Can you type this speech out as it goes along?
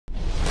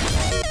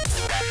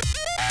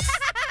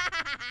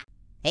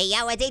Hey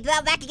yo, it's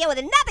Ethan back again with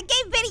another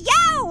game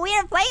video!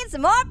 We're playing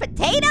some more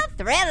Potato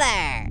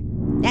Thriller.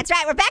 That's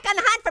right, we're back on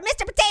the hunt for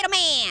Mr. Potato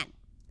Man.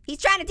 He's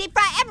trying to deep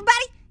fry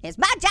everybody. It's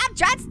my job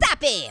trying to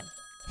stop him.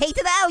 Hey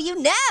to the O,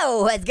 you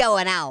know what's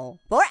going on.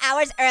 4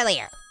 hours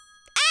earlier.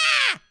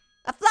 Ah!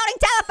 A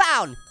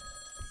floating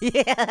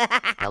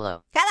telephone!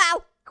 Hello.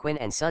 Hello. Quinn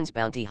and Sons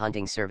Bounty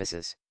Hunting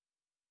Services.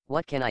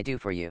 What can I do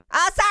for you?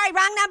 Oh, sorry,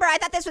 wrong number. I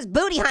thought this was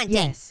booty hunting.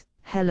 Yes,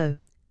 hello.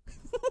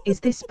 Is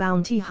this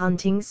bounty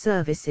hunting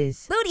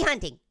services? Booty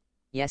hunting.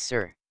 Yes,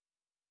 sir.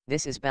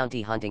 This is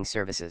Bounty Hunting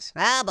Services.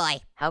 Oh boy.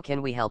 How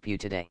can we help you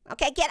today?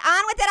 Okay, get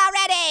on with it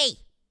already.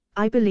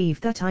 I believe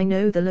that I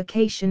know the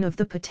location of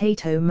the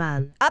Potato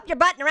Man. Up your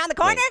butt and around the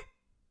corner?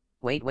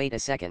 Wait a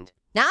second.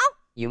 No?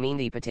 You mean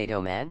the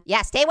Potato Man?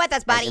 Yeah, stay with us,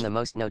 As buddy. in the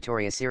most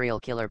notorious serial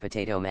killer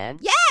Potato Man?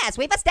 Yes,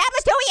 we've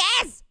established who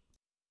he is.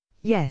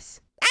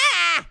 Yes,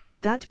 Ah!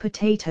 that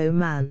Potato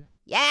Man.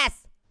 Yes.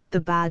 The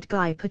bad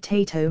guy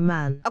Potato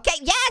Man. Okay,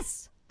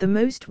 yes. The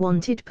most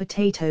wanted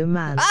Potato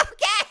Man.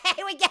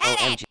 Okay, we get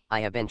OMG, it.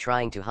 I have been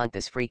trying to hunt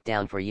this freak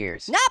down for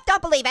years. Nope,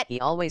 don't believe it. He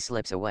always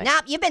slips away.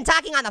 Nope, you've been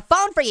talking on the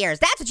phone for years.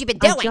 That's what you've been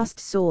doing. I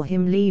just saw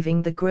him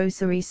leaving the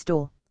grocery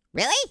store.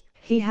 Really?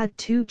 He had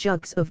 2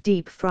 jugs of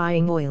deep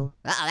frying oil.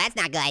 Uh-oh, that's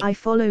not good. I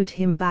followed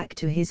him back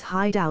to his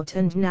hideout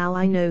and now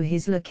I know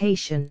his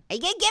location. Are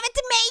you gonna give it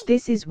to me?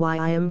 This is why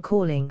I am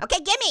calling. Okay,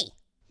 gimme.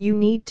 You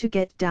need to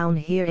get down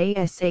here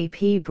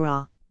ASAP,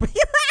 brah.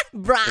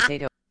 Brah.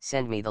 Potato,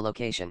 send me the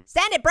location.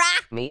 Send it,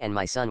 brah. Me and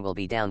my son will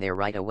be down there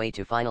right away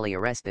to finally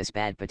arrest this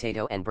bad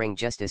potato and bring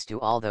justice to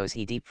all those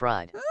he deep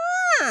fried.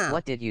 Ah.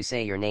 What did you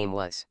say your name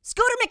was?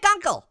 Scooter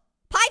McUncle.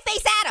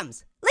 Pieface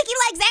Adams. Licky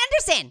Legs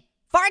Anderson.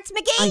 Farts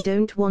I McGee.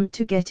 don't want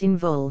to get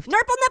involved.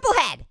 Nurple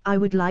Nipplehead. I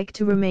would like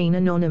to remain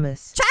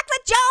anonymous.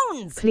 Chocolate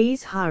Jones.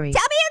 Please hurry,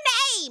 Tell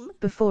me your name.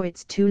 before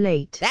it's too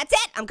late. That's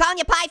it. I'm calling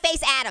you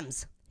Pieface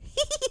Adams.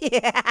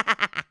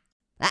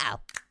 Uh-oh.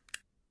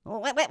 Oh,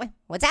 wait.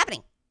 What's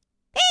happening?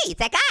 Hey, it's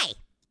that guy.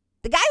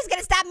 The guy who's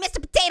gonna stop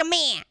Mr. Potato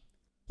Man.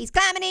 He's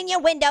climbing in your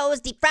windows,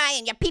 deep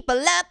frying your people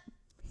up.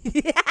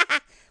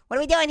 What are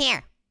we doing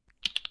here?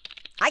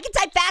 I can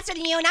type faster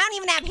than you and I don't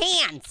even have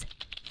hands.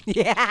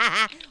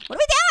 Yeah. What are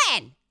we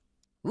doing?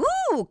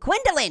 Ooh,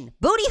 Quindolin,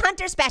 booty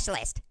hunter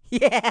specialist.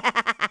 Yeah.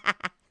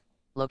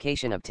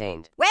 Location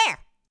obtained. Where?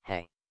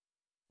 Hey.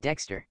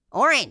 Dexter,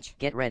 Orange.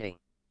 get ready.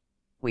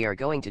 We are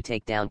going to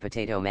take down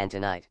Potato Man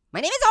tonight.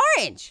 My name is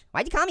Orange.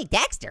 Why'd you call me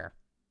Dexter?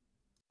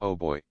 Oh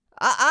boy,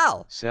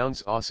 Uh-oh.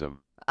 sounds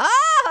awesome.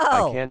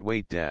 Oh! I can't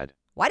wait, Dad.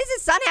 Why does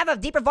his son have a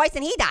deeper voice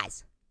than he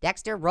does?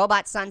 Dexter,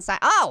 robot son,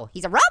 Oh,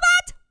 he's a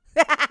robot?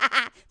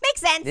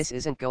 Makes sense. This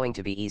isn't going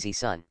to be easy,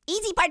 son.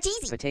 Easy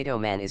parcheesi. Potato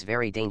Man is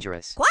very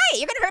dangerous. Quiet,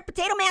 you're gonna hurt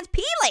Potato Man's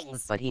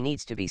peelings. But he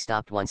needs to be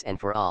stopped once and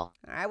for all.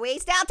 Are we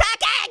still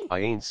talking? I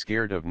ain't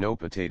scared of no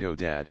potato,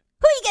 Dad.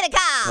 Who you gonna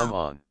call? Come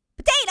on.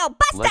 Potato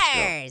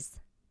Busters.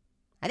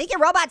 I think your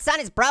robot son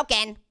is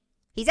broken.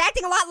 He's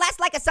acting a lot less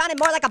like a son and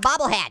more like a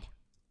bobblehead.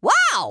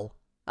 Wow.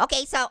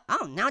 Okay, so,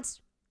 now it's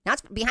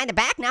behind the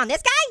back now, and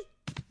this guy?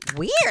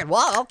 Weird.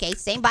 Whoa, okay,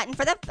 same button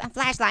for the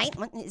flashlight.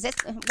 What is this?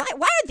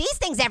 Why are these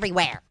things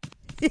everywhere?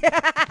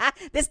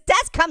 This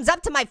dust comes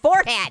up to my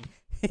forehead.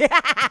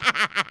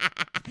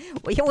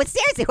 Well,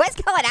 seriously, what's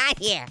going on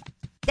here?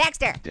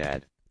 Dexter.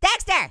 Dad,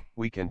 Dexter.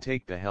 we can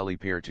take the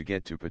helipier to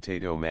get to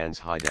Potato Man's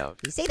hideout.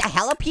 You say the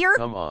helipier?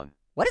 Come on,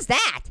 What is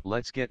that?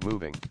 let's get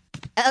moving.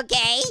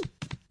 Okay.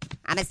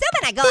 I'm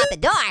assuming I go out the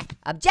door.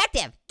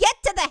 Objective, get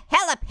to the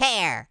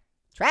helipair.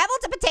 Travel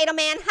to Potato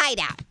Man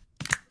hideout.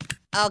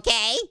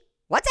 Okay.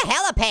 What's a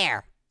helipair?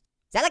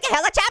 Is that like a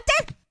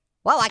helicopter?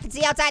 Whoa, I can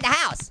see outside the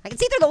house. I can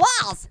see through the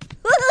walls.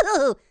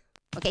 Woo-hoo-hoo.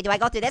 Okay, do I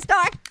go through this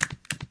door?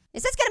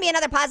 Is this gonna be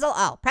another puzzle?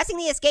 Oh, pressing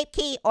the escape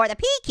key or the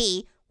P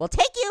key will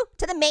take you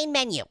to the main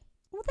menu.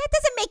 Well, that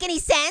doesn't make any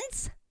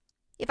sense.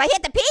 If I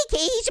hit the P key,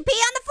 he should pee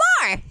on the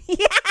floor.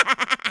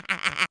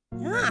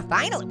 Ah,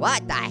 finally,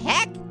 what the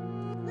heck?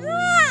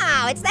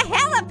 Oh, it's the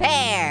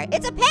helipair.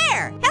 It's a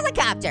pair.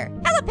 Helicopter.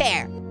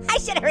 Helipair. I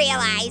should have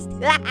realized.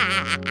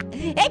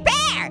 Hey,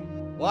 Pear.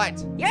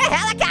 What? You're a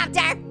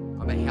helicopter.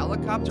 I'm a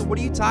helicopter? What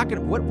are you talking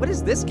about? What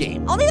is this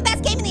game? Only the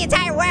best game in the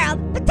entire world.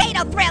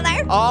 Potato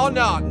Thriller. Oh,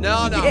 no,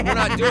 we're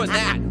not doing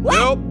that. What?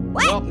 Nope.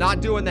 What? Nope,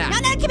 not doing that. No,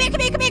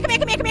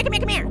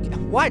 come here.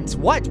 What?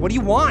 What do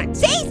you want?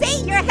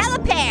 See, you're a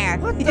helipair.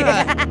 What the?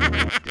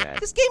 Dad,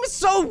 This game is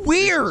so this is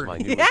weird. my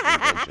newest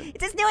invention.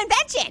 It's his new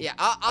invention. Yeah,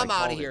 I'm I out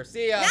call of here. it.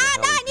 See ya. No,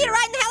 I need to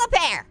ride in the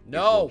helipair. It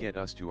will No. get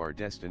us to our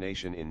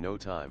destination in no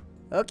time.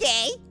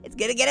 Okay, it's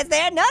gonna get us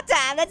there in no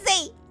time. Let's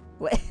see.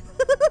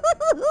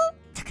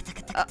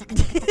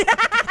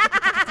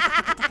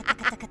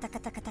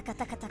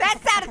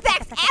 Best sound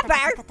effects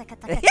ever.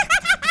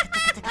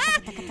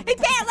 Hey,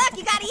 Pear, look,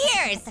 you got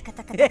ears.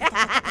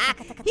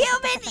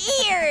 Human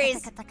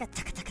ears.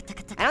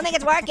 I don't think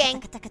it's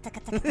working.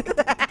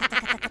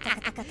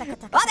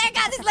 Oh, there it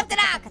goes. It's lifted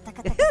up.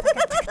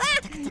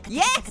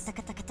 Yes.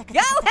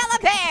 Go,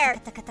 helipair.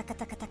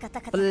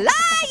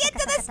 Fly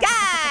into the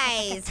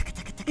skies.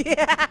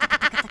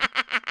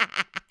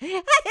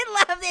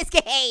 I love this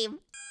game.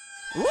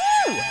 Ooh,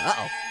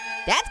 uh-oh.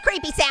 That's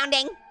creepy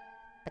sounding.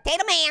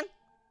 Potato Man.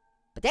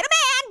 Potato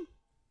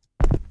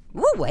Man.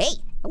 Ooh, wait.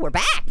 Oh, we're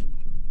back.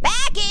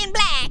 Back in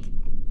black.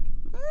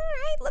 All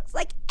right, looks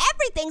like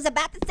everything's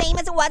about the same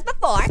as it was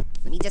before.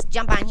 Let me just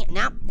jump on here.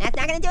 No, that's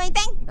not gonna do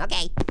anything?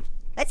 Okay.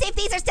 Let's see if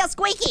these are still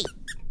squeaky.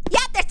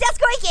 Yep, they're still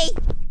squeaky.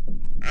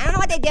 I don't know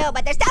what they do,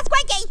 but they're still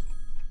squeaky.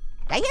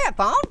 Did I hear a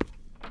phone?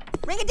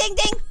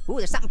 Ring-a-ding-ding. Ooh,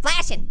 there's something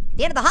flashing at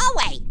the end of the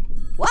hallway.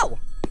 Whoa,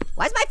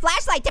 why is my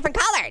flashlight different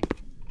colored?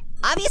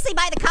 Obviously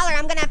by the color,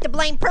 I'm gonna have to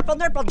blame Purple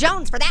Nurple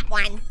Jones for that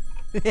one.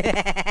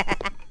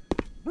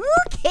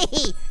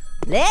 Okay,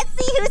 let's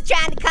see who's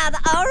trying to call the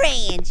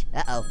orange.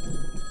 Uh-oh.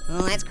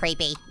 Oh, that's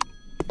creepy.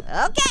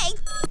 Okay.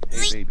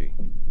 Hey baby,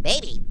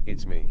 Baby?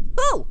 it's me,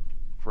 Who?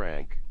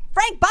 Frank.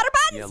 Frank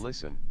Butterbuns? Yeah,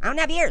 listen, I don't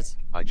have ears.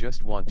 I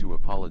just want to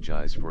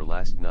apologize for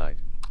last night.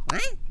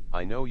 What?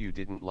 I know you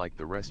didn't like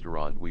the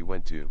restaurant we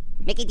went to.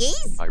 Mickey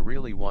D's? I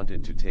really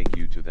wanted to take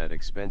you to that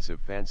expensive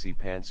fancy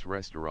pants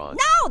restaurant.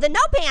 No, the No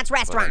Pants But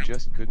I restaurant.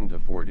 just couldn't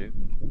afford it.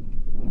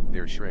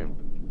 Their shrimp,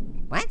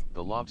 What?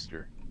 the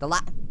lobster, The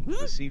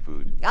the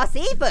seafood. Oh,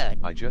 seafood.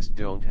 I just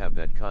don't have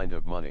that kind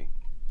of money.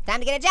 Time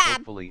to get a job.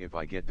 Hopefully if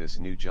I get this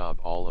new job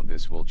all of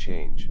this will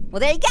change. Well,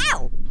 there you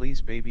go.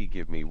 Please baby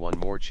give me one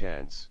more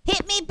chance.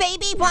 Hit me,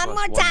 baby, Give one us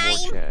more One time.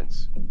 more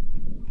chance.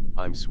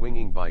 I'm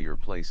swinging by your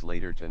place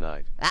later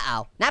tonight.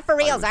 Uh-oh. Not for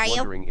reals, I are was you?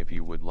 wondering if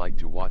you would like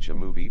to watch a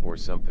movie or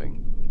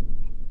something.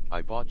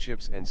 I bought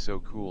chips and So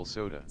Cool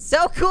soda.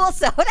 So cool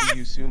soda. See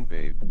you soon,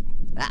 babe.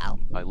 Uh-oh.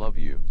 I love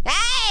you.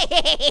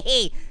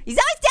 Hey! He's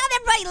always telling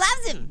everybody he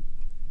loves him.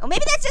 Oh,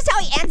 maybe that's just how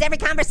he ends every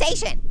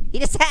conversation. He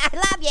just said, I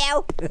love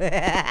you. I'm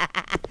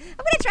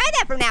gonna try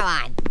that from now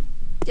on.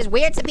 Just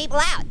weird some people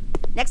out.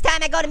 Next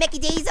time I go to Mickey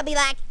D's, I'll be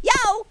like, yo,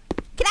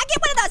 can I get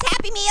one of those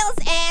Happy Meals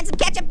and some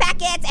ketchup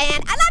packets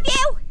and I love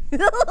you.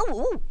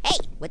 Ooh, hey,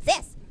 what's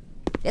this?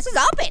 This is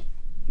open.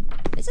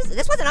 This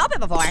wasn't open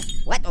before.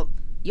 What? Oh,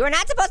 you are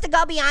not supposed to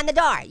go beyond the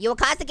door. You will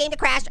cause the game to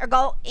crash or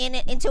go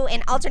into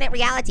an alternate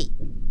reality.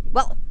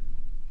 Well,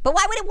 but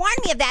why would it warn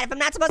me of that if I'm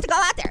not supposed to go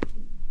out there?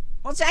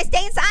 Well, should I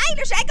stay inside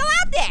or should I go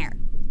out there?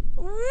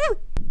 Ooh,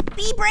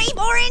 be brave,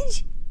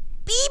 Orange.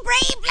 Be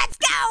brave, let's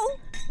go.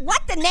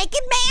 What, the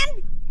naked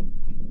man?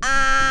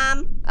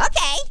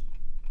 Okay.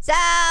 So,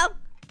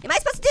 am I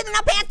supposed to do the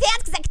no pants dance?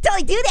 Because I can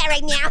totally do that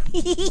right now.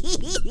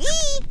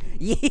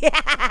 Yeah.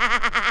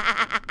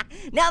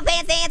 No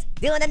pants dance,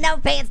 doing the no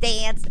pants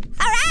dance.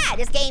 All right,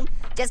 this game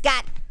just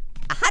got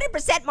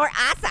 100% more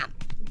awesome.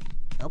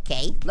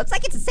 Okay, looks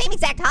like it's the same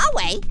exact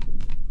hallway.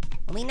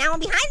 Only now I'm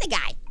behind the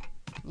guy.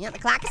 You know, the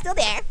clock is still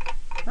there.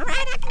 All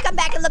right, I can come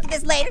back and look at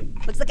this later.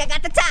 Looks like I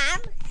got the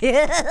time.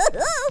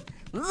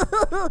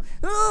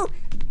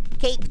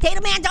 Okay,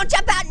 Potato Man, don't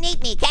jump out and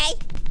eat me, okay?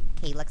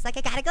 Okay, looks like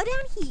I gotta go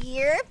down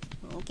here.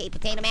 Okay,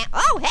 Potato Man.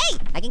 Oh, hey,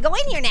 I can go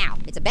in here now.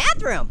 It's a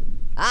bathroom.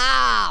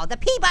 Oh, the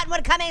P button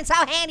would have come in so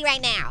handy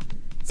right now.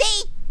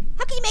 See?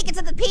 How can you make it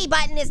so the P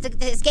button is to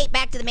escape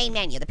back to the main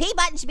menu? The P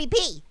button should be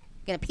P.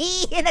 Gonna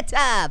pee in the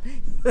tub.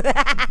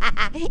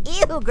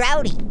 Ew,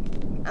 grody.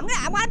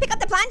 I wanna pick up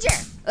the plunger.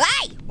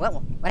 Hey,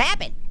 what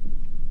happened?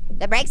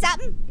 Did I break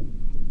something?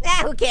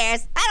 Ah, who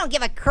cares? I don't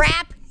give a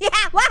crap. Yeah,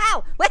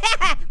 wow, what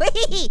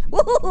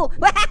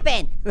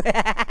happened?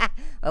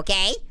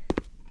 Okay,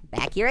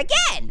 back here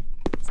again.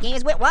 This game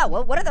is weird. Whoa,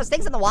 what are those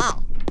things on the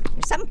wall?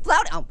 There's something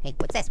floating. Oh, hey,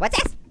 what's this? What's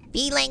this?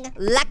 Feeling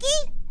lucky?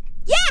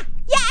 Yeah,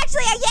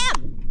 actually I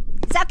am.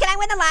 So can I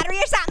win the lottery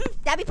or something?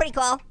 That'd be pretty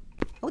cool.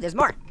 Oh, there's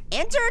more.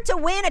 Enter to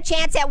win a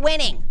chance at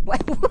winning.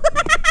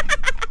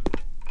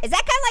 Is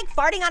that kind of like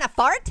farting on a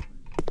fart?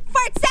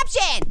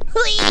 Fartception!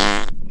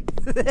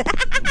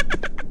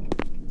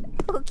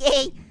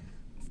 Okay,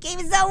 this game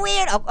is so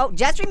weird. Oh,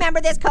 just remember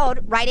this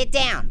code, write it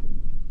down.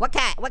 What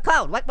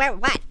code? What?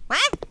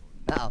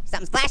 Uh-oh,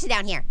 something's flashing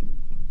down here.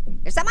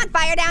 There's something on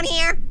fire down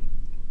here.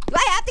 Do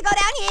I have to go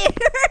down here?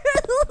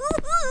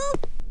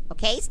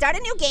 Okay, start a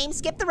new game,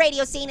 skip the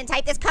radio scene, and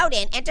type this code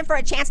in. Enter for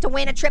a chance to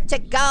win a trip to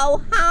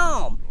go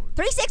home.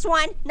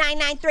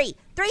 361-993.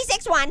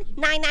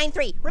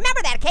 361-993.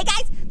 Remember that, okay,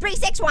 guys?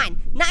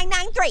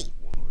 361-993.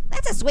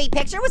 That's a sweet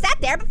picture. Was that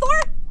there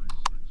before?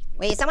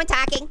 Wait, is someone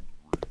talking?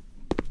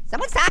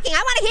 Someone's talking. I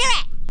want to hear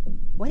it.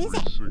 What is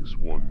it?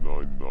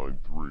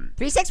 361-993.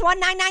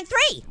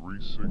 361-993.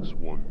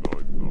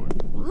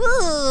 361-993.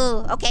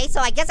 Ooh, okay, so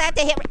I guess I have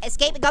to hit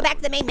escape and go back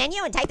to the main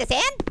menu and type this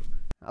in?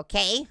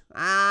 Okay,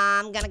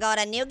 I'm gonna go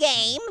to new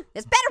game.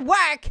 This better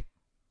work.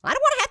 I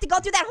don't wanna have to go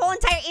through that whole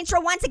entire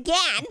intro once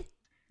again.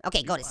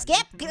 Okay, go to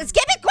skip.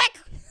 Skip it quick.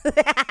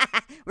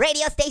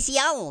 Radio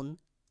station.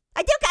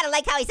 I do kinda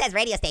like how he says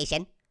radio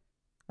station.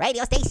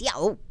 Radio station.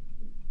 Oh.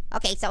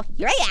 Okay, so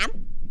here I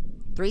am.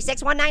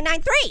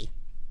 361-993.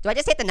 Do I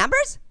just hit the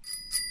numbers?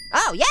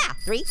 Oh, yeah.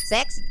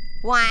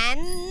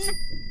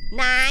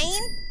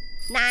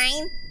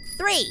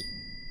 361-993.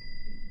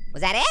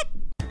 Was that it?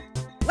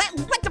 What?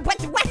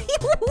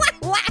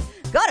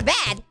 Go to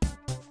bed?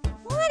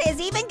 What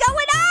is even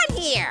going on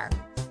here?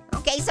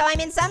 Okay, so I'm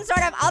in some sort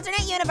of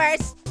alternate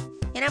universe,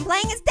 and I'm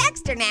playing as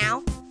Dexter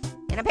now.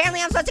 And apparently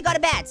I'm supposed to go to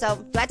bed, so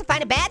do I have to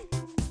find a bed?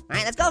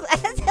 right, let's go.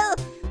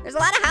 There's a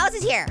lot of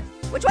houses here.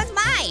 Which one's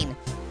mine?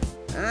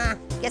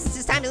 Guess it's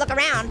just time to look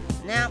around.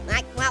 No,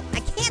 I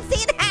can't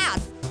see the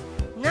house.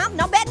 No,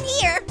 no bed in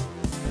here.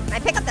 Can I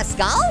pick up the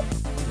skull?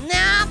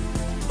 No.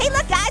 Hey,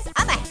 look, guys,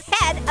 I'm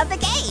ahead of the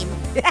game.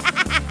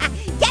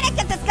 Get it?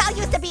 Because the skull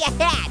used to be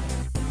ahead.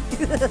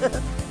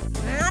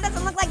 No, it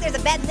doesn't look like there's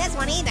a bed in this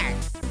one either.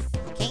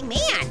 Okay, man.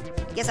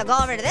 I guess I'll go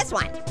over to this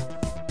one.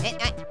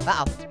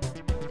 Uh-oh.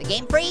 The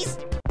game freeze?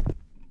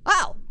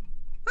 Oh.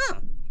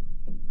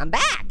 I'm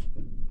back.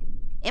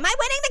 Am I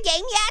winning the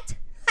game yet?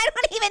 I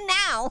don't even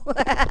know.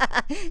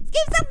 This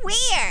game's so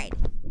weird.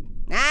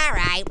 All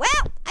right,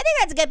 well, I think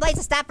that's a good place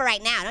to stop for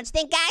right now, don't you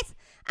think, guys?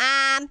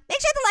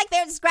 Make sure to like,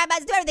 favorite, subscribe,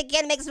 buttons, do everything you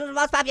can to make this the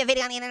most popular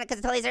video on the internet because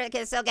it's totally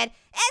because it's so good. And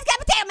it's got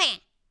Potato Man.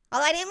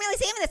 Although I didn't really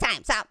see him this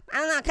time, so I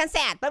don't know, kind of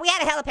sad. But we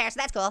had a helipair, so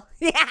that's cool.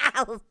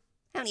 I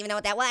don't even know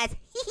what that was.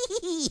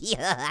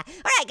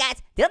 All right,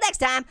 guys, till next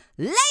time,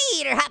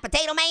 later, Hot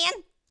Potato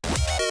Man.